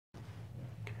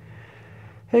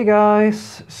Hey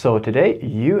guys, so today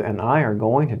you and I are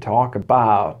going to talk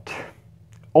about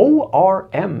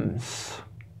ORMs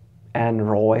and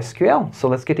raw SQL. So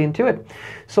let's get into it.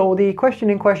 So the question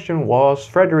in question was,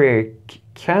 Frederick,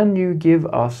 can you give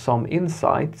us some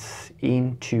insights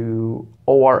into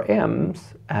ORMs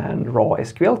and raw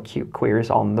SQL queries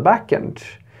on the backend?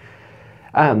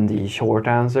 And the short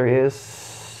answer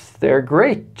is they're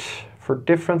great for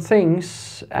different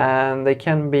things, and they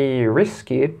can be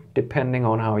risky depending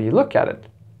on how you look at it.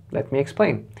 Let me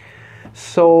explain.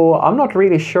 So I'm not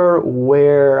really sure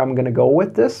where I'm gonna go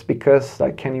with this, because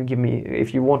can you give me,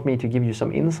 if you want me to give you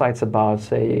some insights about,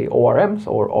 say, ORMs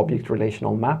or object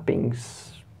relational mapping,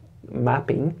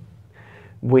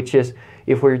 which is,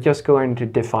 if we're just going to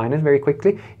define it very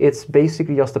quickly, it's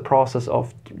basically just the process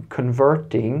of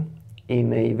converting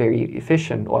in a very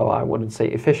efficient, well, I wouldn't say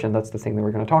efficient, that's the thing that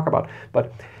we're going to talk about,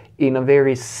 but in a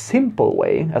very simple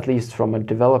way, at least from a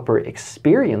developer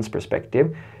experience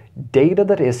perspective, data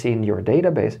that is in your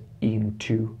database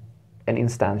into an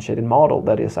instantiated model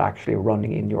that is actually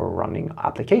running in your running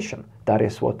application. That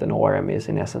is what an ORM is,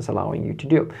 in essence, allowing you to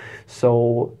do.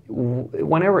 So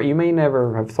whenever, you may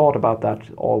never have thought about that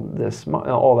all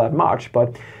that much,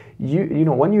 but you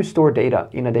know, when you store data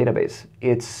in a database,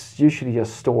 it's usually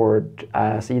just stored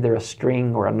as either a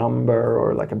string or a number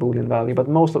or like a Boolean value. But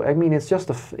most of, I mean, it's just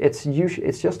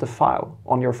a file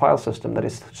on your file system that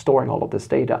is storing all of this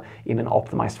data in an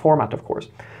optimized format, of course.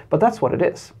 But that's what it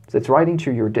is. It's writing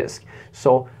to your disk.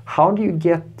 So how do you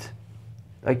get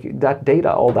like that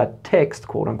data, all that text,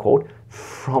 quote unquote,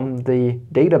 from the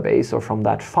database or from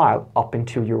that file up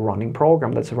into your running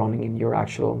program that's running in your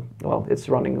actual, well, it's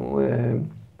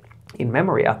running in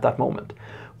memory at that moment?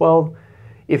 Well,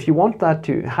 if you want that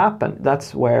to happen,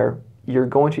 that's where you're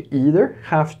going to either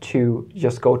have to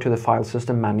just go to the file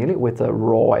system manually with a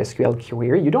raw SQL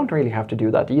query. You don't really have to do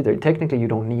that either. Technically, you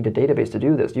don't need a database to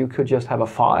do this. You could just have a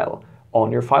file on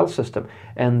your file system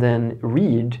and then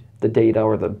read the data,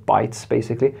 or the bytes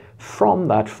basically, from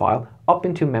that file up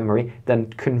into memory,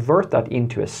 then convert that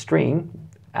into a string,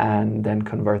 and then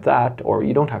convert that, or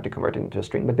you don't have to convert it into a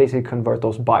string, but basically convert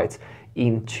those bytes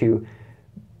into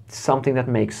something that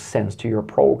makes sense to your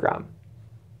program.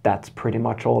 That's pretty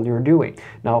much all you're doing.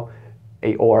 Now,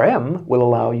 a ORM will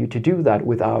allow you to do that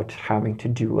without having to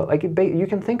do, like, you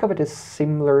can think of it as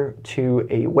similar to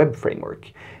a web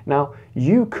framework. Now,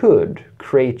 you could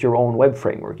create your own web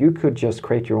framework. You could just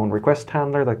create your own request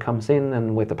handler that comes in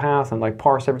and with the path and like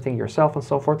parse everything yourself and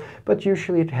so forth, but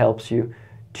usually it helps you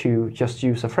to just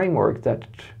use a framework that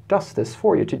does this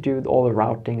for you, to do all the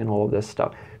routing and all of this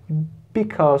stuff,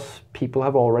 because people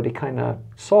have already kind of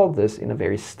solved this in a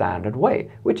very standard way,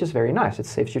 which is very nice. It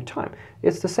saves you time.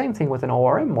 It's the same thing with an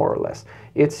ORM, more or less.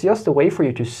 It's just a way for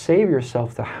you to save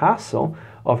yourself the hassle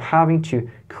of having to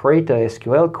create a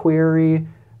SQL query,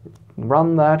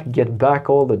 run that, get back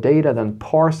all the data, then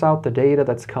parse out the data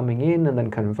that's coming in, and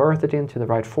then convert it into the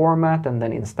right format, and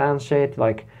then instantiate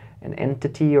like an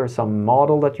entity or some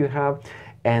model that you have,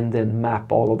 and then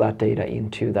map all of that data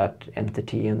into that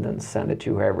entity, and then send it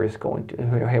to whoever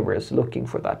is looking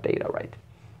for that data, right?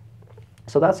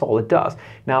 So that's all it does.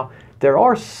 Now, there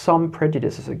are some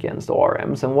prejudices against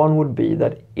ORMs, and one would be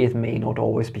that it may not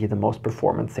always be the most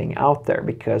performant thing out there,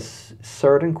 because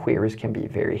certain queries can be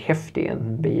very hefty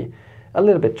and be a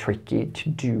little bit tricky to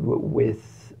do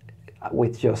with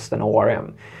just an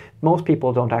ORM. Most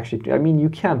people don't actually, I mean, you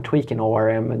can tweak an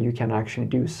ORM and you can actually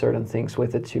do certain things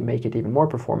with it to make it even more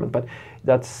performant, but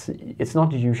it's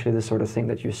not usually the sort of thing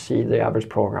that you see the average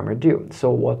programmer do. So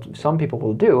what some people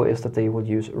will do is that they will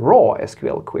use raw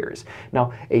SQL queries.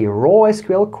 Now, a raw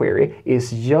SQL query is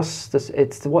just this,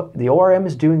 what the ORM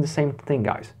is doing the same thing,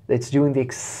 guys. It's doing the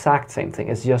exact same thing.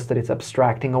 It's just that it's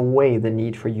abstracting away the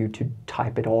need for you to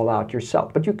type it all out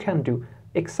yourself, but you can do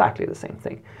exactly the same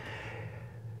thing.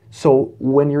 So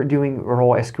when you're doing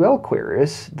raw SQL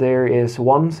queries, there is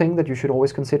one thing that you should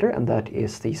always consider, and that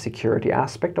is the security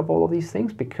aspect of all of these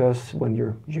things, because when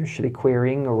you're usually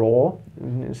querying raw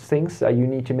things, you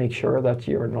need to make sure that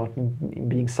you're not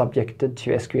being subjected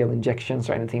to SQL injections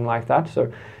or anything like that. So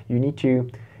you need to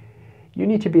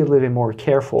be a little bit more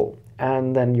careful.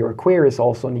 And then your queries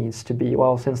also needs to be,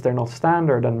 well, since they're not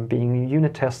standard and being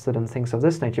unit tested and things of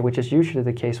this nature, which is usually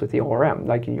the case with the ORM,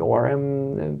 like the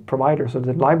ORM providers or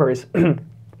the libraries,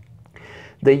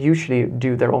 they usually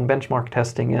do their own benchmark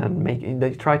testing and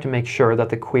they try to make sure that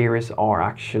the queries are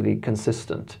actually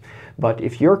consistent. But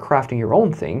if you're crafting your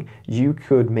own thing, you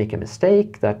could make a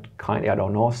mistake that kind of, I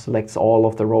don't know, selects all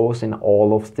of the rows in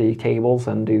all of the tables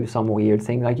and do some weird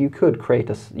thing. Like you could create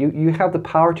you have the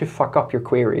power to fuck up your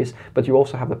queries, but you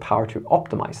also have the power to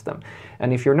optimize them.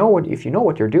 And if you know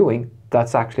what you're doing,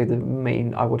 that's actually the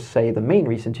main, I would say, the main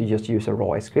reason to just use a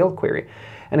raw SQL query.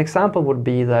 An example would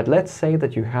be that, let's say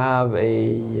that you have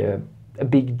a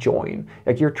big join,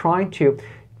 like you're trying to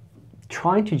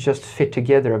just fit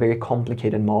together a very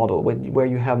complicated model where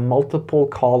you have multiple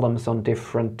columns on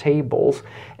different tables,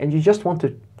 and you just want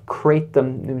to create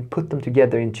them, put them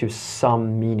together into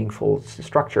some meaningful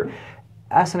structure.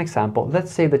 As an example, let's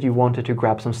say that you wanted to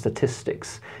grab some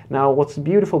statistics. Now, what's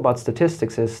beautiful about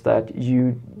statistics is that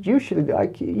you usually,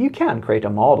 like, you can create a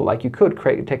model. Like, you could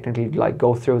technically like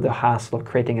go through the hassle of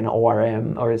creating an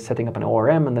ORM or setting up an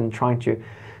ORM and then trying to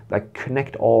like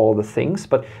connect all the things.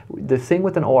 But the thing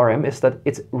with an ORM is that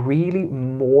it's really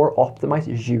more optimized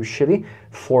usually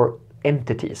for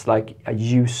entities like a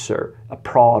user, a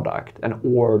product, an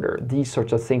order, these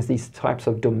sorts of things, these types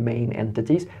of domain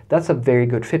entities. That's a very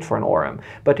good fit for an ORM.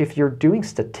 But if you're doing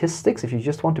statistics, if you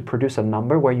just want to produce a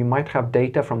number where you might have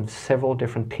data from several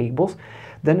different tables,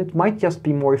 then it might just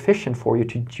be more efficient for you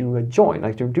to do a join,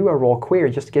 like to do a raw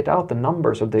query, just get out the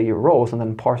numbers of the rows and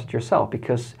then parse it yourself,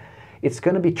 because it's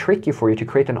going to be tricky for you to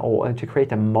create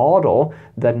a model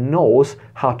that knows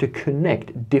how to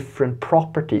connect different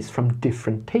properties from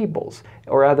different tables.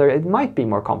 Or rather, it might be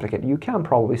more complicated. You can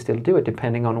probably still do it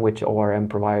depending on which ORM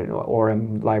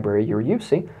library you're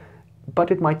using, but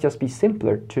it might just be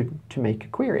simpler to make a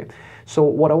query. So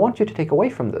what I want you to take away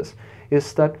from this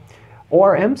is that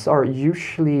ORMs are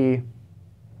usually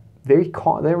very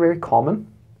common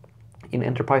in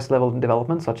enterprise level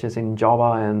development, such as in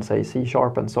Java and say C#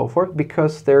 and so forth,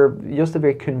 because they're just a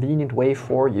very convenient way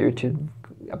for you to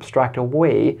abstract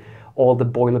away all the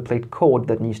boilerplate code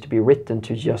that needs to be written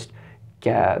to just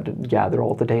gather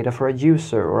all the data for a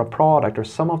user or a product or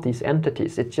some of these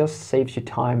entities. It just saves you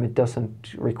time. It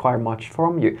doesn't require much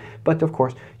from you. But of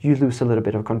course, you lose a little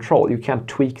bit of control. You can't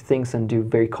tweak things and do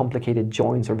very complicated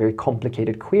joins or very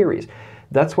complicated queries.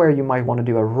 That's where you might want to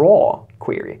do a raw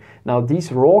query. Now,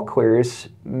 these raw queries,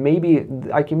 maybe,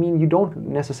 you don't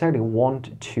necessarily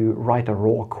want to write a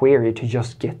raw query to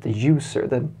just get the user.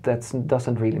 That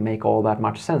doesn't really make all that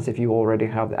much sense if you already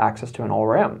have access to an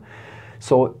ORM.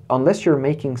 So unless you're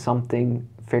making something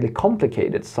fairly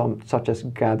complicated, such as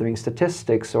gathering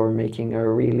statistics or making a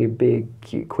really big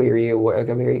query, or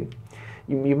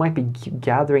you might be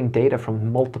gathering data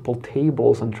from multiple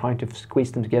tables and trying to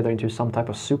squeeze them together into some type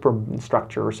of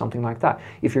superstructure or something like that.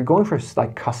 If you're going for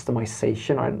like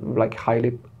customization or like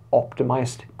highly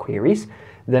optimized queries,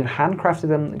 then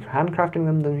handcrafting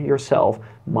them yourself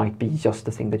might be just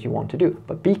the thing that you want to do.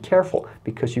 But be careful,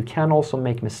 because you can also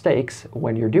make mistakes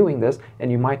when you're doing this, and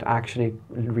you might actually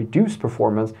reduce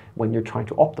performance when you're trying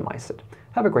to optimize it.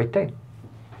 Have a great day.